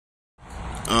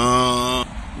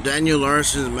Daniel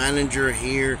Larson's manager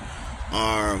here.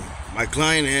 My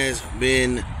client has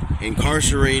been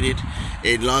incarcerated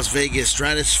in Las Vegas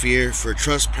stratosphere for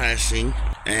trespassing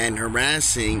and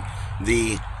harassing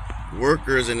the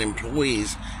workers and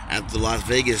employees at the Las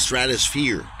Vegas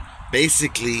stratosphere.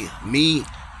 Basically,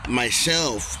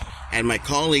 myself, and my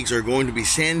colleagues are going to be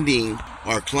sending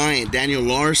our client Daniel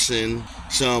Larson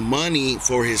some money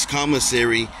for his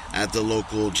commissary at the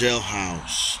local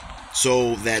jailhouse,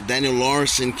 so that Daniel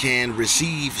Larson can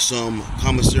receive some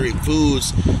commissary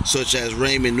foods such as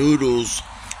ramen noodles,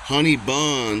 honey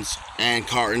buns, and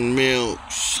carton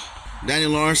milks.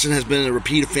 Daniel Larson has been a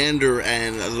repeat offender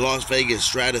in the Las Vegas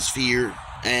stratosphere,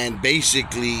 and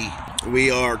basically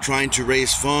we are trying to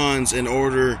raise funds in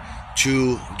order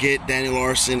to get Daniel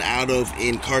Larson out of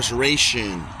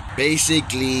incarceration.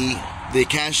 Basically, the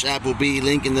Cash App will be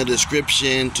linked in the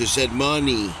description to send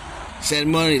money.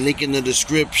 Send money, link in the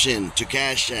description to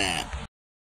Cash App.